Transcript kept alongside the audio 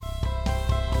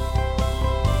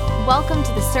Welcome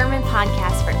to the Sermon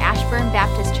Podcast for Ashburn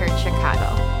Baptist Church,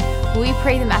 Chicago. We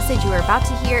pray the message you are about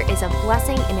to hear is a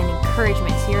blessing and an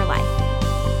encouragement to your life.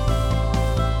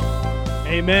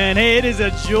 Amen. Hey, it is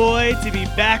a joy to be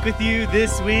back with you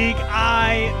this week.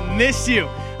 I miss you.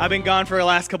 I've been gone for the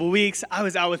last couple weeks. I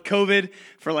was out with COVID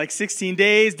for like 16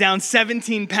 days, down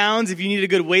 17 pounds. If you need a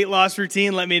good weight loss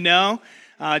routine, let me know.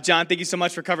 John, thank you so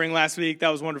much for covering last week. That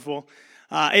was wonderful.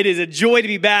 It is a joy to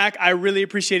be back. I really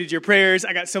appreciated your prayers.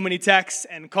 I got so many texts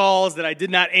and calls that I did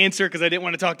not answer because I didn't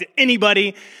want to talk to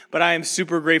anybody, but I am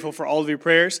super grateful for all of your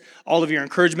prayers, all of your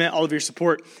encouragement, all of your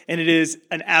support, and it is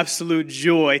an absolute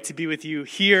joy to be with you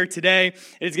here today.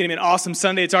 It is going to be an awesome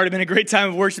Sunday. It's already been a great time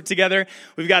of worship together.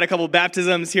 We've got a couple of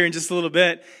baptisms here in just a little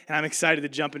bit, and I'm excited to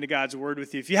jump into God's Word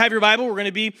with you. If you have your Bible, we're going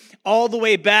to be all the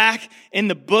way back in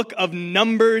the book of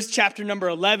Numbers, chapter number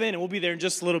 11, and we'll be there in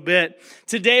just a little bit.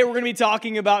 Today, we're going to be talking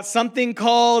about something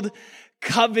called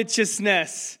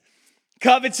covetousness.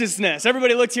 Covetousness.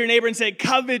 Everybody look to your neighbor and say,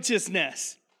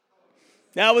 covetousness.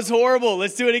 That was horrible.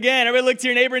 Let's do it again. Everybody look to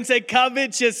your neighbor and say,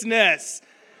 covetousness.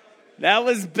 That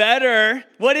was better.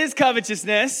 What is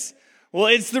covetousness? Well,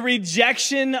 it's the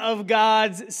rejection of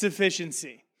God's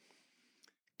sufficiency.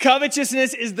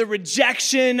 Covetousness is the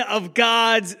rejection of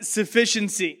God's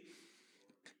sufficiency.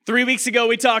 3 weeks ago,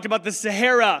 we talked about the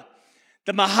Sahara,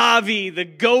 the Mojave, the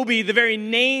Gobi. The very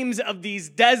names of these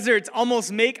deserts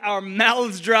almost make our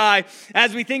mouths dry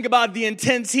as we think about the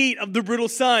intense heat of the brutal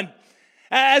sun.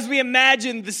 As we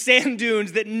imagine the sand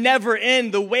dunes that never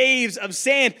end, the waves of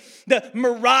sand, the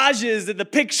mirages, the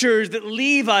pictures that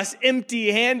leave us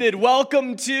empty-handed.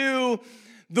 Welcome to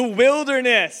the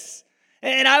wilderness.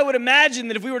 And I would imagine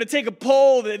that if we were to take a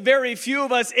poll, that very few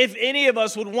of us, if any of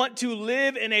us, would want to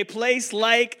live in a place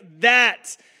like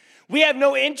that. We have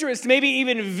no interest, maybe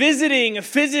even visiting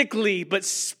physically, but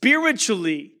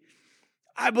spiritually,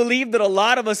 I believe that a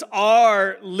lot of us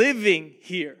are living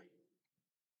here.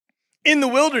 In the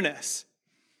wilderness,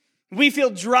 we feel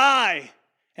dry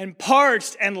and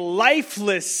parched and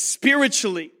lifeless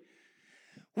spiritually.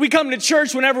 We come to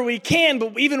church whenever we can,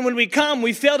 but even when we come,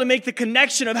 we fail to make the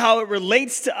connection of how it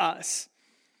relates to us.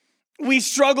 We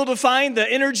struggle to find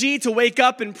the energy to wake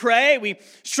up and pray. We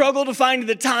struggle to find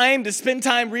the time to spend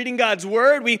time reading God's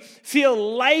word. We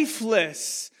feel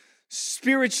lifeless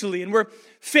spiritually, and we're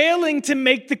failing to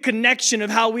make the connection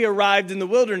of how we arrived in the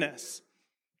wilderness.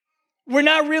 We're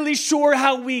not really sure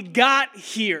how we got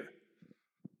here.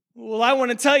 Well, I want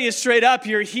to tell you straight up,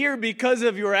 you're here because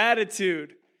of your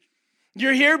attitude.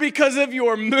 You're here because of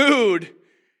your mood.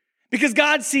 Because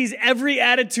God sees every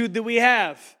attitude that we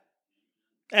have.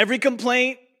 Every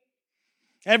complaint,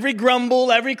 every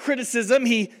grumble, every criticism,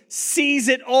 he sees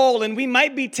it all. And we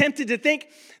might be tempted to think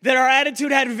that our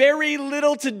attitude had very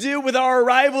little to do with our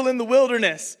arrival in the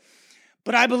wilderness.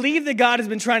 But I believe that God has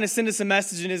been trying to send us a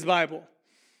message in his Bible.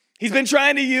 He's been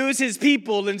trying to use his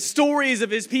people and stories of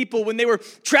his people when they were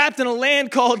trapped in a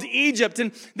land called Egypt.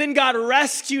 And then God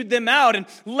rescued them out and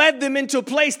led them into a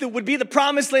place that would be the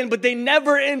promised land, but they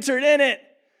never entered in it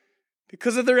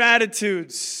because of their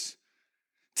attitudes.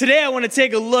 Today, I want to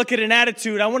take a look at an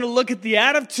attitude. I want to look at the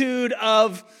attitude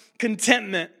of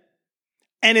contentment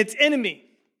and its enemy,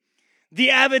 the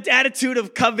attitude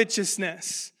of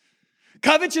covetousness.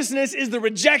 Covetousness is the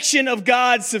rejection of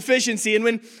God's sufficiency. And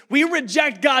when we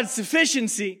reject God's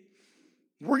sufficiency,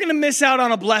 we're going to miss out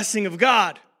on a blessing of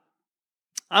God.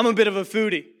 I'm a bit of a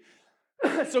foodie.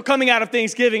 So coming out of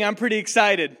Thanksgiving, I'm pretty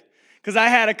excited because I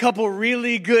had a couple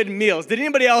really good meals. Did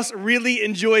anybody else really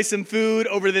enjoy some food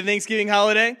over the Thanksgiving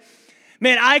holiday?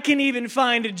 Man, I can even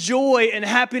find joy and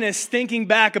happiness thinking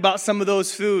back about some of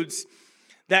those foods.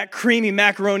 That creamy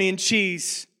macaroni and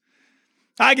cheese.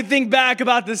 I can think back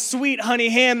about the sweet honey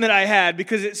ham that I had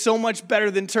because it's so much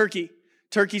better than turkey.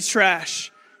 Turkey's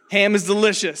trash. Ham is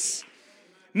delicious.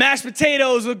 Mashed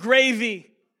potatoes with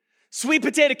gravy. Sweet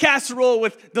potato casserole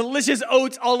with delicious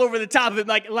oats all over the top of it.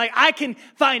 Like I can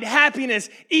find happiness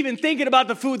even thinking about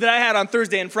the food that I had on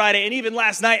Thursday and Friday and even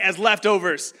last night as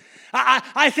leftovers.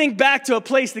 I think back to a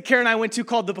place that Karen and I went to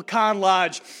called the Pecan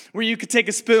Lodge, where you could take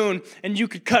a spoon and you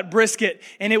could cut brisket,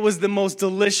 and it was the most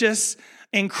delicious,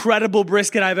 incredible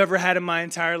brisket I've ever had in my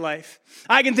entire life.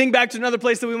 I can think back to another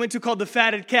place that we went to called the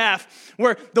Fatted Calf,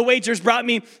 where the waitress brought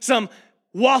me some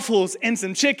waffles and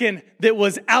some chicken that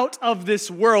was out of this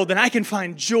world. And I can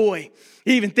find joy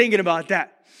even thinking about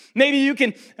that. Maybe you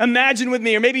can imagine with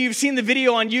me, or maybe you've seen the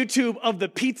video on YouTube of the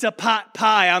pizza pot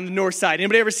pie on the north side.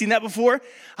 Anybody ever seen that before?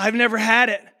 I've never had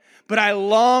it, but I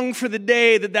long for the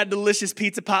day that delicious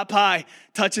pizza pot pie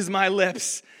touches my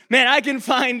lips. Man, I can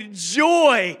find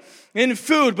joy in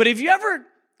food. But have you ever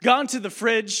gone to the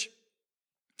fridge,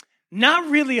 not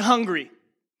really hungry,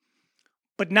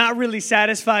 but not really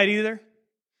satisfied either?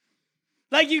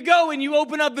 Like you go and you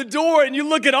open up the door and you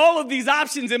look at all of these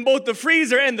options in both the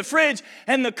freezer and the fridge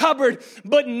and the cupboard,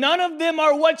 but none of them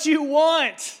are what you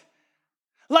want.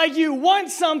 Like you want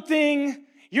something,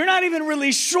 you're not even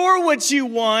really sure what you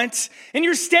want, and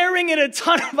you're staring at a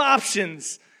ton of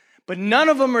options, but none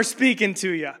of them are speaking to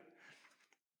you.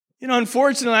 You know,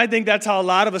 unfortunately, I think that's how a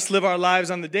lot of us live our lives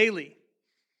on the daily.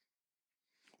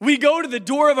 We go to the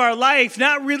door of our life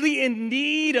not really in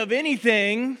need of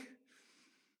anything,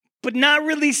 but not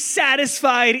really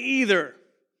satisfied either.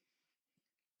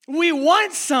 We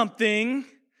want something,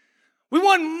 we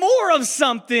want more of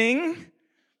something,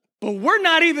 but we're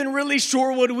not even really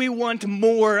sure what we want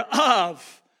more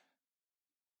of.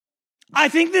 I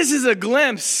think this is a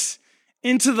glimpse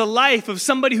into the life of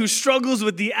somebody who struggles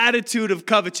with the attitude of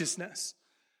covetousness.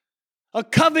 A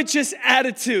covetous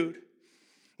attitude.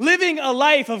 Living a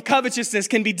life of covetousness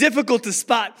can be difficult to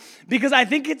spot because I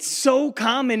think it's so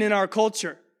common in our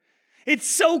culture. It's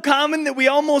so common that we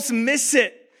almost miss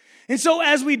it. And so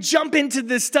as we jump into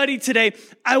this study today,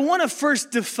 I want to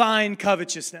first define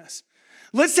covetousness.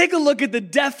 Let's take a look at the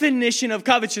definition of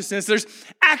covetousness. There's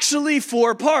actually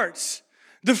 4 parts.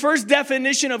 The first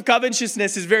definition of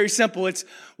covetousness is very simple. It's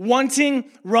wanting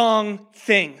wrong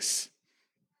things.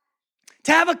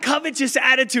 To have a covetous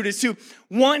attitude is to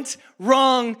want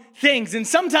wrong things. And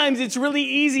sometimes it's really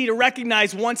easy to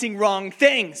recognize wanting wrong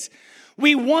things.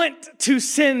 We want to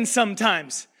sin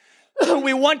sometimes.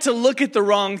 We want to look at the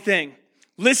wrong thing,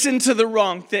 listen to the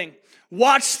wrong thing,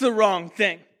 watch the wrong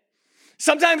thing.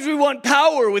 Sometimes we want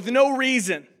power with no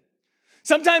reason.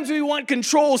 Sometimes we want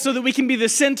control so that we can be the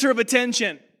center of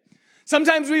attention.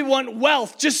 Sometimes we want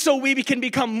wealth just so we can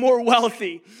become more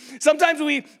wealthy. Sometimes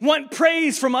we want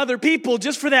praise from other people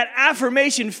just for that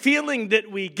affirmation feeling that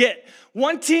we get.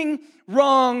 Wanting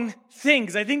wrong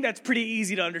things. I think that's pretty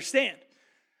easy to understand.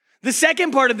 The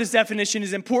second part of this definition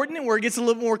is important and where it gets a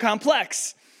little more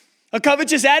complex. A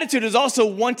covetous attitude is also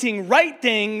wanting right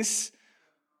things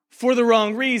for the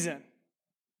wrong reason.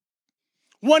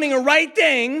 Wanting a right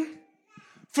thing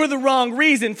for the wrong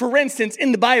reason. For instance,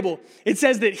 in the Bible, it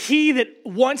says that he that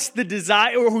wants the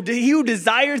desire, or he who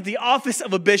desires the office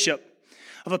of a bishop,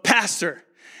 of a pastor,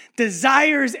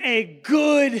 desires a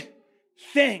good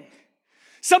thing.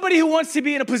 Somebody who wants to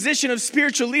be in a position of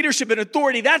spiritual leadership and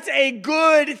authority, that's a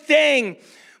good thing.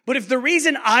 But if the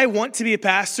reason I want to be a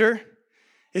pastor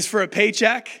is for a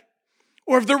paycheck,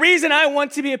 or if the reason I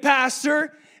want to be a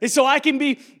pastor is so I can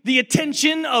be the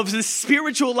attention of the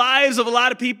spiritual lives of a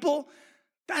lot of people,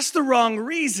 that's the wrong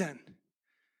reason.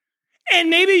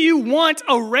 And maybe you want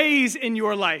a raise in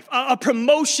your life, a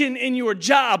promotion in your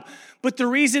job, but the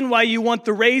reason why you want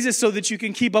the raise is so that you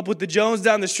can keep up with the Jones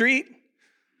down the street.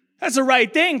 That's the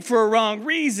right thing for a wrong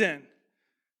reason.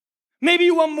 Maybe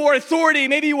you want more authority.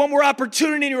 Maybe you want more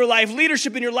opportunity in your life,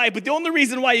 leadership in your life. But the only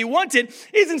reason why you want it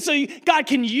isn't so God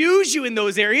can use you in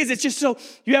those areas. It's just so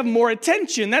you have more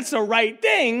attention. That's the right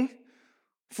thing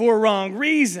for a wrong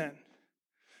reason.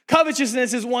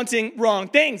 Covetousness is wanting wrong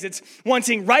things. It's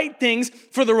wanting right things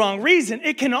for the wrong reason.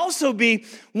 It can also be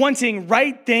wanting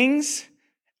right things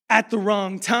at the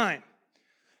wrong time.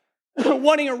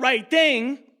 Wanting a right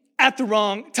thing at the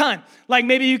wrong time. Like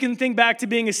maybe you can think back to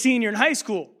being a senior in high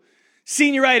school.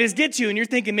 Senioritis gets you and you're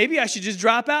thinking, maybe I should just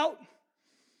drop out.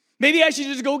 Maybe I should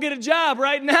just go get a job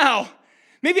right now.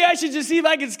 Maybe I should just see if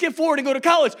I can skip forward and go to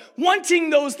college. Wanting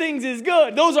those things is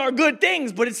good. Those are good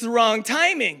things, but it's the wrong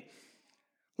timing.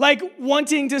 Like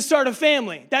wanting to start a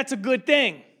family, that's a good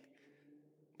thing.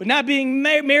 But not being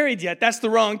married yet, that's the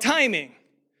wrong timing.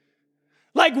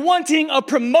 Like wanting a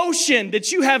promotion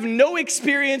that you have no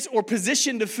experience or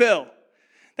position to fill.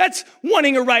 That's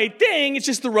wanting a right thing, it's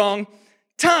just the wrong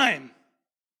time.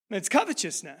 It's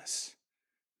covetousness.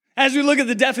 As we look at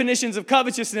the definitions of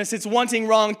covetousness, it's wanting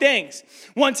wrong things.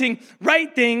 Wanting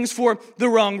right things for the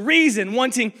wrong reason.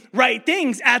 Wanting right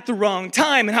things at the wrong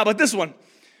time. And how about this one?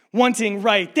 Wanting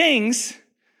right things,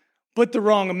 but the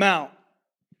wrong amount.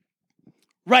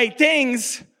 Right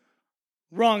things,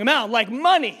 wrong amount. Like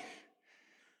money.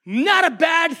 Not a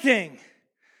bad thing.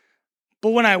 But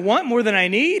when I want more than I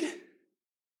need, it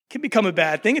can become a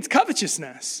bad thing. It's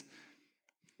covetousness.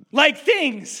 Like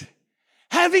things.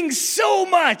 Having so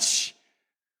much.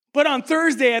 But on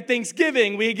Thursday at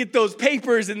Thanksgiving, we get those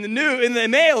papers in the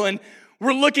mail, and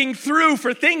we're looking through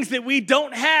for things that we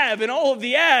don't have in all of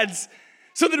the ads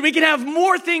so that we can have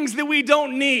more things that we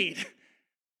don't need.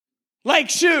 Like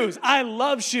shoes. I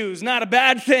love shoes. Not a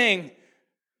bad thing.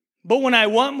 But when I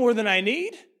want more than I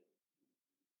need,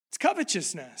 it's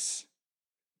covetousness.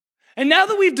 And now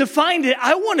that we've defined it,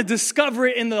 I want to discover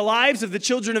it in the lives of the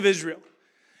children of Israel.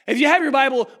 If you have your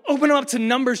Bible, open them up to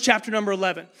Numbers chapter number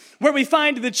 11, where we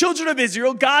find the children of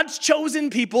Israel, God's chosen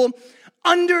people,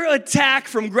 under attack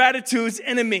from gratitude's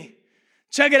enemy.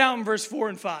 Check it out in verse 4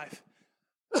 and 5.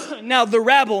 Now the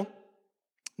rabble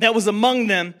that was among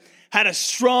them had a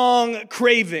strong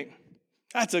craving.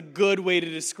 That's a good way to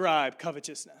describe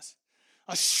covetousness.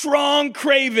 A strong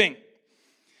craving.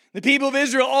 The people of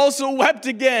Israel also wept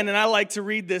again, and I like to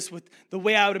read this with the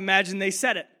way I would imagine they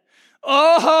said it.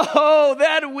 Oh,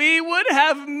 that we would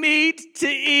have meat to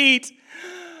eat.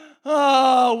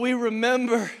 Oh, we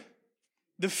remember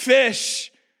the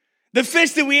fish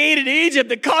that we ate in Egypt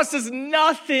that cost us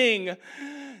nothing.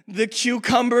 The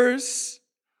cucumbers,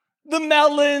 the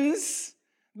melons,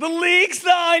 the leeks,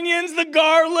 the onions, the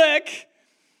garlic.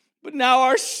 But now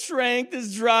our strength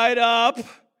is dried up.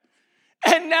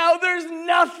 And now there's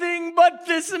nothing but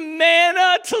this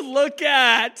manna to look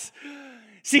at.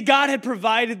 See, God had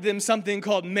provided them something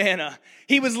called manna.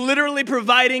 He was literally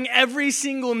providing every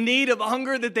single need of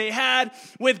hunger that they had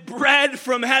with bread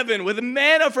from heaven, with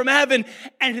manna from heaven.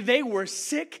 And they were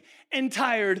sick and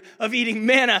tired of eating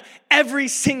manna every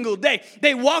single day.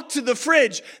 They walked to the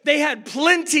fridge. They had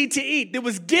plenty to eat that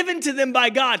was given to them by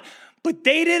God, but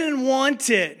they didn't want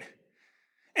it.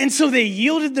 And so they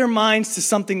yielded their minds to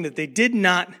something that they did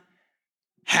not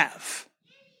have.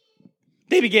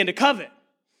 They began to covet.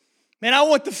 Man, I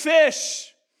want the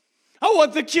fish. I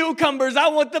want the cucumbers. I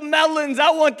want the melons.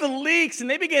 I want the leeks. And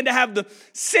they began to have the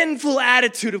sinful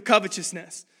attitude of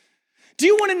covetousness. Do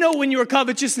you want to know when your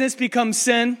covetousness becomes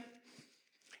sin?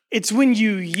 It's when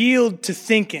you yield to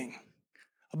thinking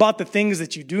about the things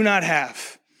that you do not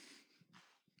have.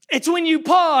 It's when you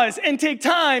pause and take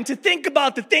time to think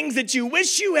about the things that you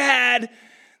wish you had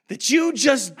that you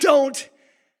just don't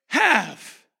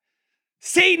have.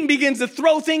 Satan begins to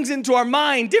throw things into our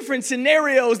mind, different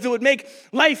scenarios that would make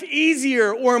life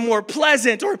easier or more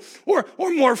pleasant or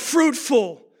more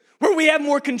fruitful, where we have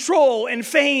more control and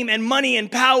fame and money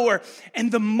and power.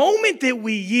 And the moment that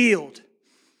we yield,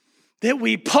 that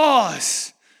we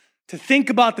pause to think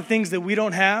about the things that we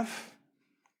don't have,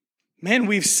 man,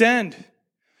 we've sinned.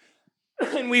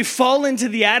 And we fall into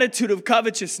the attitude of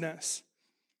covetousness.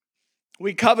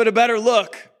 We covet a better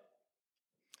look,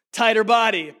 tighter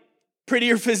body,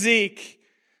 prettier physique,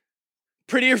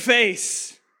 prettier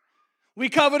face. We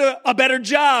covet a better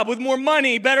job with more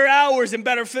money, better hours, and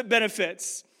better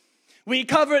benefits. We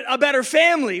covet a better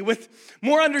family with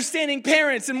more understanding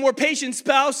parents and more patient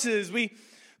spouses. We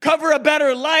cover a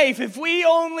better life if we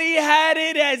only had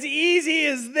it as easy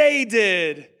as they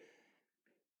did.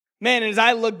 Man, as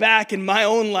I look back in my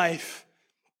own life,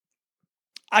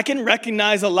 I can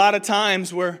recognize a lot of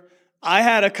times where I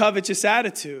had a covetous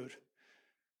attitude.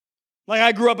 Like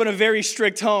I grew up in a very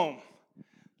strict home.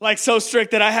 Like so strict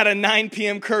that I had a 9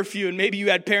 p.m. curfew, and maybe you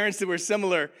had parents that were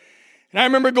similar. And I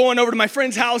remember going over to my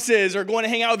friends' houses or going to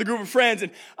hang out with a group of friends,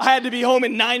 and I had to be home at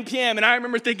 9 p.m. And I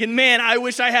remember thinking, man, I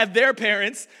wish I had their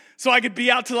parents so I could be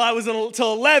out till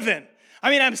 11. I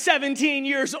mean, I'm 17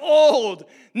 years old.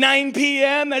 9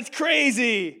 p.m., that's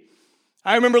crazy.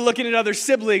 I remember looking at other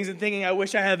siblings and thinking, I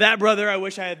wish I had that brother. I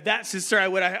wish I had that sister. I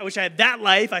wish I had that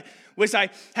life. I wish I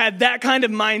had that kind of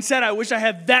mindset. I wish I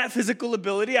had that physical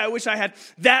ability. I wish I had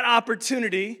that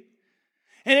opportunity.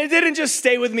 And it didn't just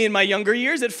stay with me in my younger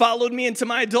years. It followed me into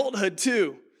my adulthood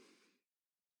too.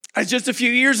 As just a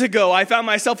few years ago, I found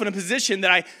myself in a position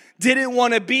that I didn't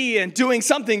want to be and doing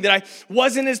something that I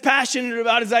wasn't as passionate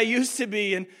about as I used to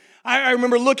be. And I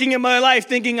remember looking at my life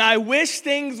thinking, I wish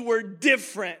things were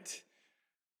different.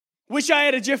 Wish I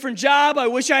had a different job. I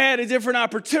wish I had a different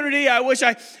opportunity. I wish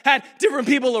I had different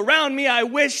people around me. I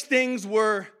wish things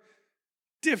were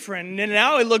different. And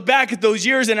now I look back at those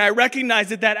years and I recognize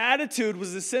that that attitude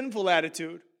was a sinful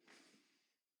attitude.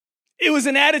 It was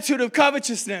an attitude of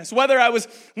covetousness. Whether I was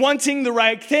wanting the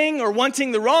right thing or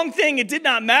wanting the wrong thing, it did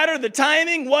not matter. The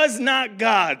timing was not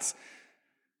God's.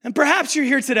 And perhaps you're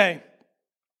here today.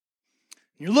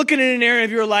 You're looking at an area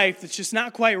of your life that's just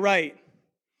not quite right.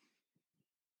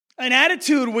 An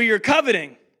attitude where you're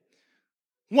coveting,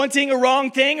 wanting a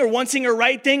wrong thing or wanting a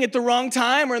right thing at the wrong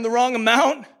time or in the wrong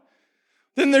amount.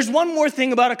 Then there's one more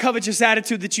thing about a covetous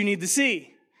attitude that you need to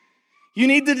see. You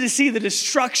need to see the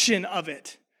destruction of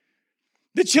it.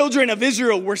 The children of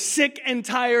Israel were sick and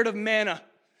tired of manna.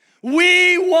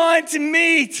 We want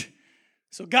meat.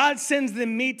 So God sends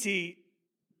them meat to eat.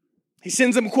 He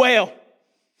sends them quail.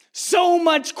 So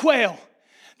much quail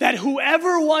that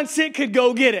whoever wants it could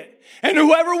go get it. And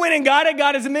whoever went and got it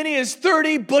got as many as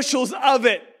 30 bushels of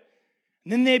it.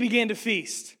 And then they began to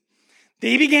feast.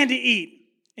 They began to eat.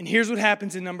 And here's what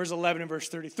happens in Numbers 11 and verse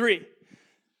 33.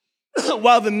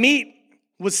 While the meat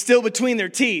was still between their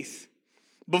teeth,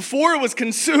 before it was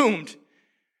consumed,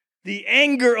 the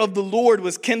anger of the Lord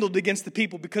was kindled against the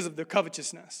people because of their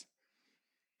covetousness.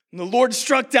 And the Lord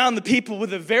struck down the people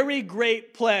with a very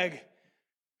great plague.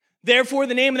 Therefore,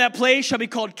 the name of that place shall be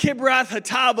called Kibroth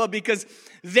Hattaavah, because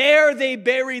there they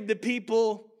buried the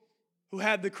people who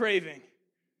had the craving.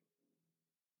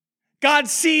 God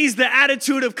sees the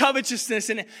attitude of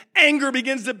covetousness, and anger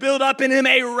begins to build up in him,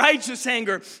 a righteous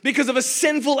anger because of a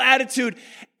sinful attitude.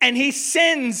 And he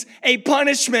sends a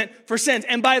punishment for sins.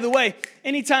 And by the way,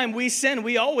 anytime we sin,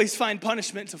 we always find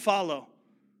punishment to follow.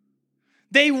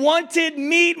 They wanted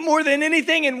meat more than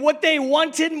anything, and what they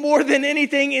wanted more than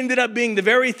anything ended up being the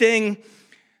very thing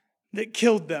that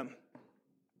killed them.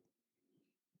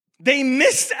 They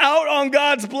missed out on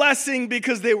God's blessing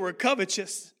because they were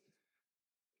covetous.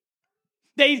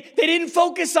 They didn't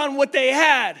focus on what they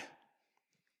had.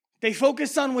 They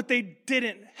focused on what they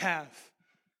didn't have.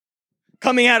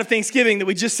 Coming out of Thanksgiving that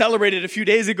we just celebrated a few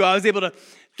days ago, I was able to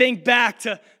think back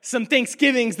to some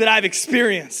Thanksgivings that I've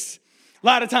experienced. A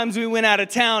lot of times we went out of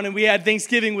town and we had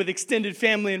Thanksgiving with extended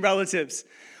family and relatives.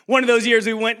 One of those years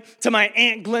we went to my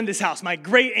Aunt Glenda's house, my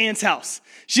great aunt's house.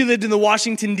 She lived in the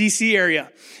Washington, D.C.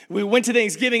 area. We went to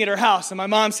Thanksgiving at her house and my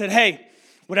mom said, hey,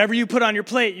 whatever you put on your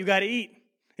plate, you got to eat.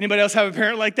 Anybody else have a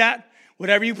parent like that?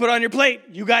 Whatever you put on your plate,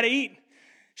 you got to eat.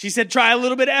 She said, try a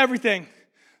little bit of everything.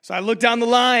 So I looked down the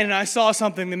line and I saw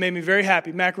something that made me very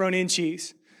happy, macaroni and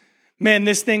cheese. Man,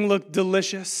 this thing looked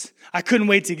delicious. I couldn't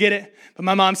wait to get it. But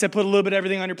my mom said, put a little bit of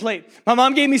everything on your plate. My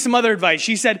mom gave me some other advice.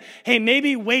 She said, hey,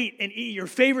 maybe wait and eat your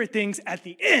favorite things at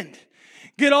the end.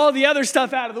 Get all the other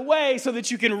stuff out of the way so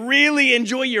that you can really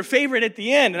enjoy your favorite at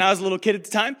the end. And I was a little kid at the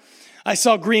time. I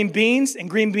saw green beans, and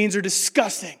green beans are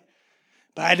disgusting.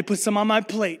 But I had to put some on my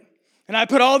plate. And I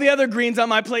put all the other greens on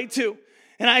my plate too.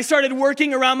 And I started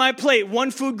working around my plate,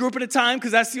 one food group at a time,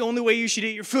 because that's the only way you should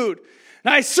eat your food.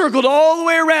 And I circled all the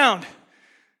way around.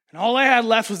 And all I had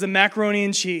left was the macaroni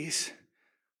and cheese.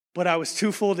 But I was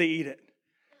too full to eat it.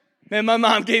 Man, my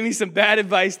mom gave me some bad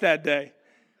advice that day.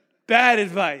 Bad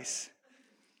advice.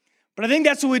 But I think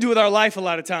that's what we do with our life a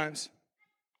lot of times.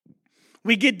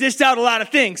 We get dished out a lot of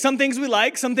things. Some things we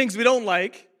like, some things we don't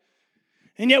like.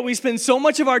 And yet we spend so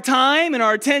much of our time and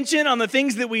our attention on the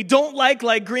things that we don't like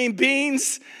green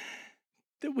beans,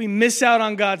 that we miss out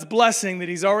on God's blessing that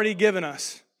he's already given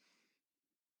us.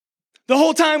 The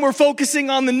whole time we're focusing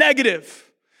on the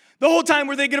negative. The whole time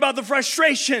we're thinking about the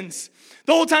frustrations.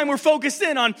 The whole time we're focused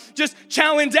in on just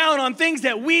chowing down on things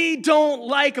that we don't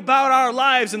like about our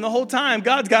lives. And the whole time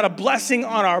God's got a blessing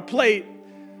on our plate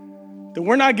that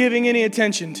we're not giving any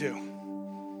attention to.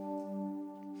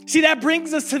 See, that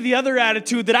brings us to the other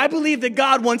attitude that I believe that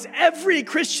God wants every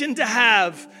Christian to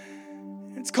have.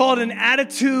 It's called an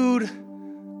attitude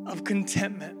of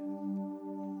contentment.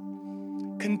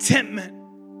 Contentment.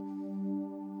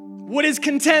 What is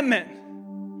contentment?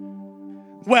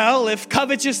 Well, if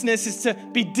covetousness is to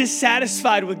be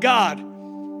dissatisfied with God,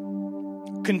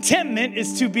 contentment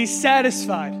is to be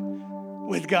satisfied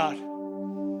with God.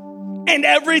 And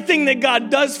everything that God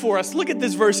does for us. Look at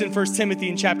this verse in 1 Timothy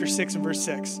in chapter 6 and verse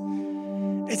 6.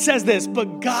 It says this,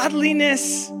 but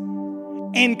godliness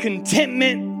and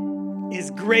contentment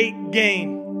is great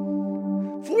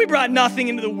gain. For we brought nothing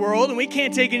into the world and we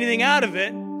can't take anything out of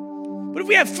it. But if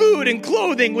we have food and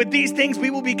clothing, with these things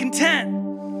we will be content.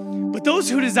 But those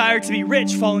who desire to be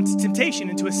rich fall into temptation,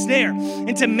 into a snare,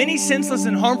 into many senseless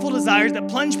and harmful desires that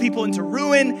plunge people into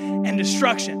ruin and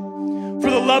destruction. For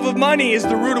the love of money is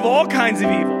the root of all kinds of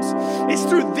evils. It's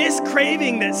through this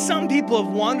craving that some people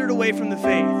have wandered away from the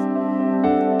faith,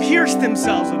 pierced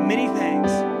themselves with many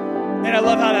things. And I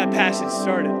love how that passage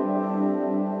started.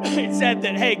 It said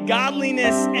that, hey,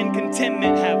 godliness and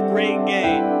contentment have great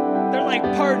gain. They're like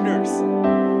partners.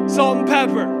 Salt and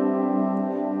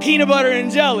pepper, peanut butter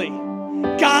and jelly.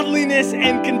 Godliness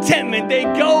and contentment, they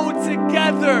go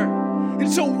together.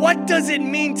 And so what does it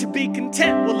mean to be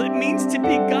content? Well, it means to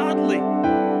be godly.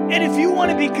 And if you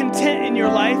want to be content in your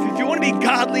life, if you want to be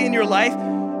godly in your life,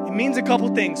 it means a couple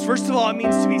things. First of all, it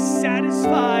means to be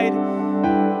satisfied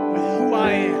with who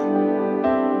I am.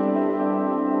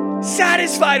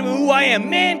 Satisfied with who I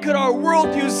am. Man, could our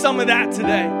world use some of that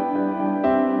today?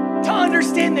 To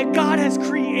understand that God has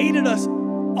created us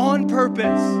on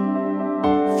purpose,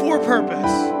 for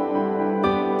purpose.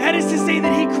 That is to say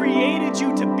that he created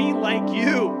you to be like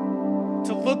you,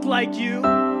 to look like you,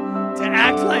 to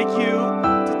act like you,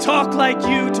 to talk like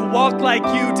you, to walk like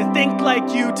you, to think like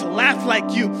you, to laugh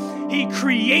like you. He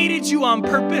created you on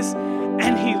purpose,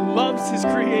 and he loves his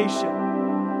creation.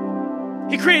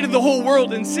 He created the whole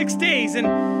world in 6 days, and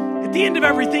at the end of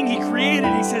everything he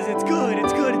created, he says, it's good,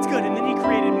 it's good, it's good. And then he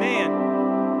created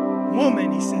man.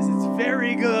 woman, he says, it's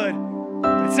very good.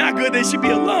 But it's not good they should be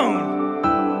alone.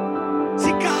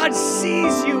 See, God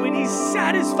sees you and he's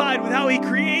satisfied with how he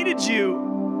created you.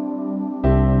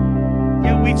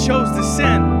 Yet we chose to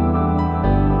sin.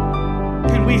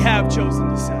 And we have chosen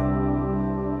to sin.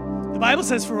 The Bible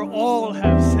says, for all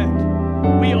have sinned.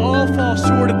 We all fall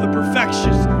short of the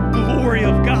perfection, glory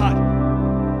of God.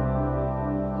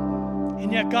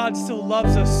 And yet God still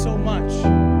loves us so much.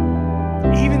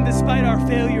 Even despite our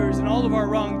failures and all of our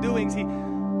wrongdoings, he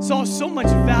saw so much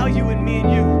value in me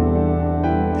and you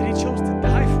that he chose to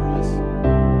die for us.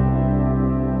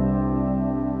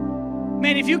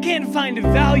 Man, if you can't find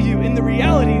value in the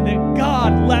reality that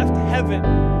God left heaven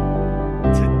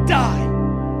to die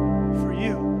for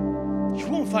you, you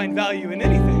won't find value in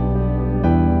anything.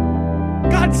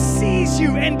 God sees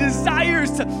you and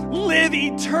desires to live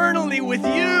eternally with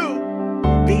you.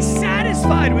 Be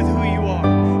satisfied with who you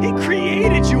are. He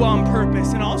created you on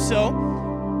purpose, and also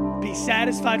be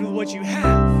satisfied with what you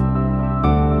have.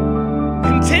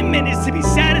 Contentment is to be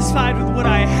satisfied with what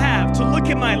I have, to look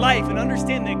at my life and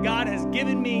understand that God has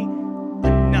given me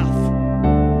enough.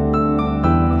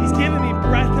 He's given me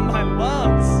breath in my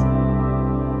lungs.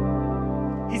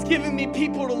 He's given me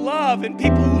people to love and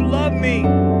people who love me.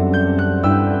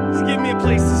 He's given me a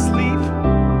place to sleep.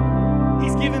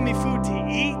 He's given me food to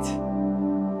eat.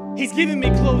 He's given me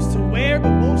clothes to wear,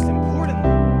 but most importantly,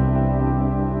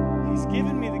 he's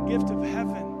given me the gift of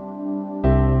heaven.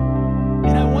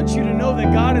 And I want you to know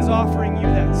that God is offering you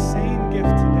that same gift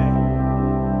today.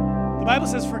 The Bible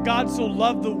says, for God so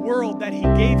loved the world that he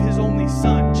gave his only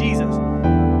son, Jesus,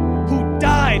 who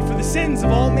died for the sins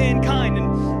of all mankind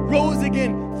and rose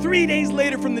again 3 days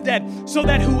later from the dead, so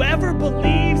that whoever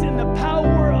believes in the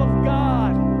power of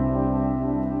God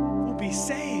will be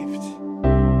saved.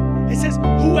 It says,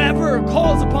 whoever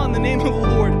calls upon the name of the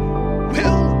Lord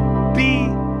will be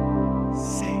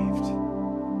saved.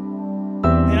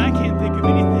 And I can't think of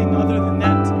anything other than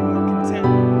that to be more content.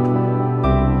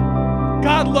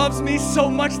 God loves me so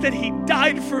much that he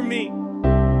died for me,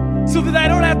 so that I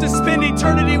don't have to spend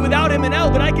eternity without him in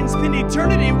hell, but I can spend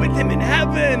eternity with him in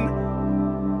heaven.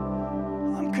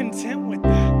 I'm content with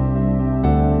that.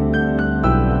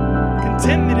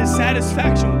 Contentment is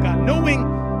satisfaction with God,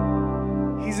 knowing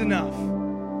he's enough.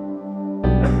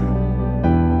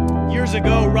 Years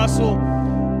ago, Russell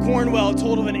Cornwell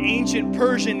told of an ancient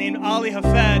Persian named Ali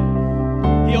Hafed.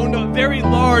 He owned a very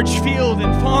large field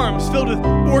and farms filled with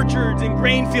orchards and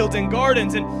grain fields and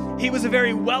gardens, and he was a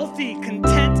very wealthy,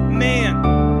 content man.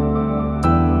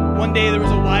 One day there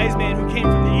was a wise man who came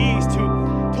from the east who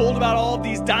told about all of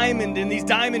these diamond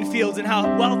fields and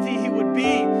how wealthy he would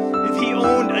be if he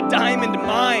owned a diamond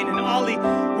mine. And Ali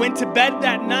went to bed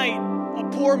that night a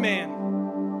poor man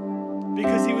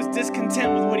because he was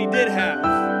discontent with what he did have.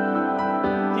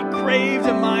 He craved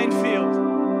a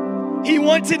minefield. He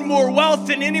wanted more wealth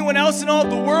than anyone else in all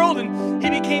the world, and he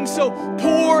became so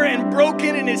poor and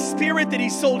broken in his spirit that he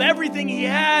sold everything he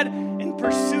had in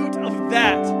pursuit of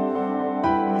that.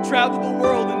 He traveled the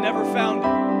world and never found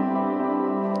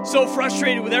it. So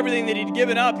frustrated with everything that he'd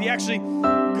given up, he actually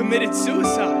committed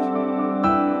suicide.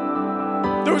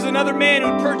 There was another man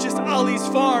who purchased Ali's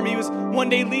farm. He was one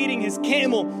day leading his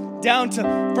camel down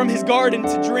from his garden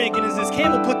to drink, and as his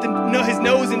camel put his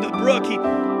nose into the brook, he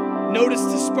noticed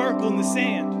a sparkle in the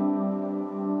sand.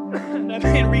 That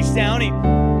man reached down, he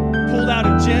pulled out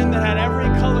a gem that had every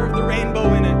color of the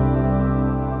rainbow in it.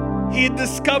 He had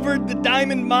discovered the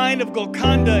diamond mine of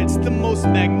Golconda. It's the most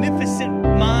magnificent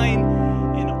mine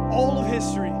in all of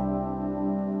history.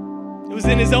 It was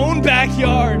in his own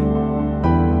backyard.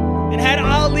 And had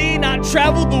Ali not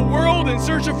traveled the world in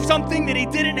search of something that he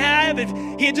didn't have, if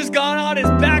he had just gone out his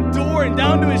back door and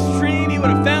down to his stream, he would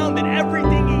have found that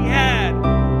everything he had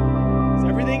was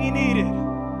everything he needed.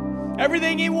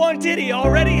 Everything he wanted, he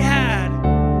already had.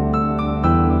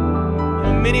 You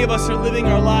know, many of us are living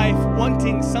our life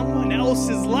wanting someone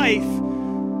else's life,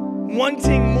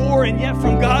 wanting more, and yet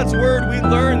from God's word we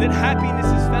learn that happiness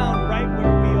is found right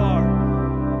where we are.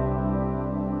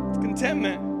 It's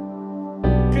contentment.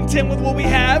 Content with what we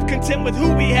have, content with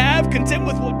who we have, content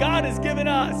with what God has given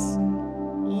us.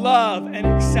 Love and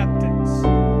acceptance.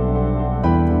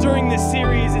 During this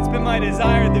series, it's been my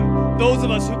desire that those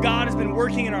of us who God has been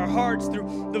working in our hearts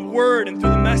through the word and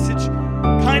through the message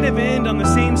kind of end on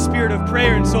the same spirit of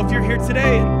prayer. And so if you're here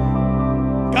today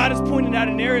and God has pointed out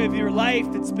an area of your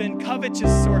life that's been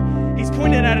covetous, or he's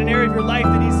pointed out an area of your life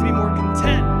that needs to be more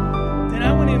content, then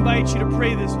I want to invite you to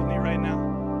pray this with me right now.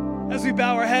 As we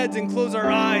bow our heads and close our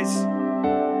eyes,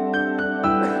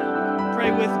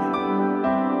 pray with me.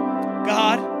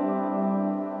 God,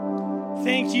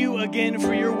 thank you again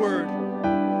for your word.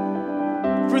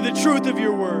 for the truth of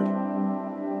your word.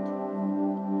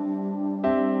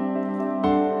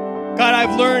 God,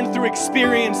 I've learned through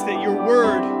experience that your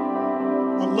word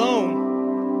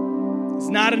alone is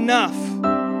not enough.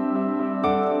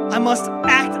 I must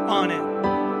act on it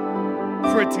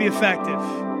for it to be effective.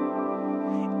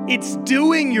 It's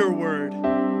doing your word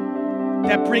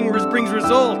that brings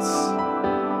results.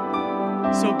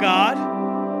 So God,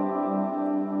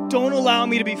 don't allow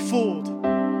me to be fooled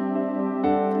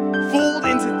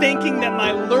into thinking that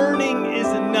my learning is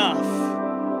enough.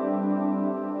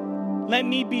 Let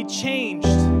me be changed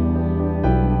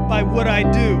by what I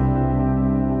do,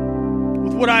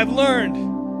 with what I've learned.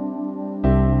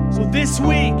 So this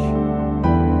week,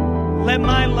 let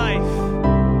my life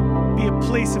be a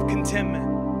place of contentment.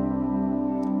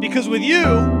 Because with you,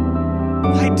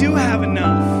 I do have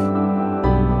enough.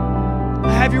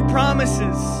 I have your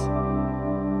promises.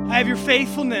 I have your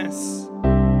faithfulness.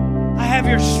 I have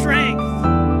your strength.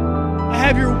 I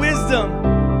have your wisdom.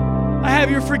 I have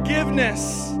your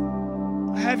forgiveness.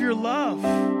 I have your love.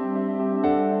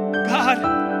 God,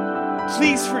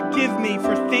 please forgive me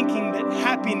for thinking that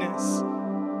happiness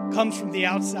comes from the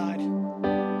outside.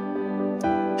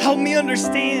 Help me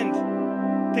understand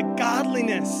that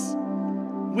godliness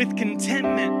with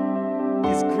contentment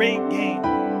is great gain.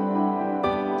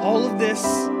 All of this,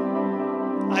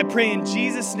 I pray in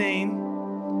Jesus' name,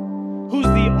 who's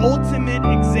the ultimate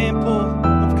example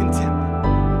of contentment.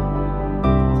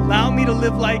 Allow me to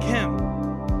live like him.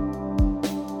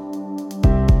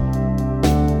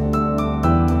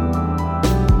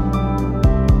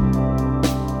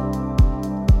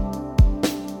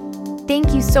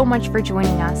 Thank you so much for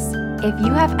joining us. If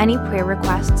you have any prayer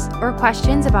requests or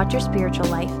questions about your spiritual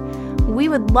life, we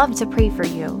would love to pray for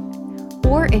you.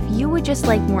 Or if you would just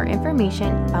like more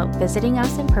information about visiting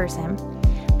us in person,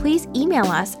 please email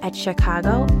us at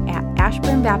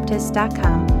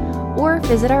chicago@ashburnbaptist.com or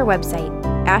visit our website,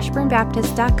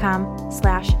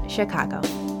 ashburnbaptist.com/Chicago.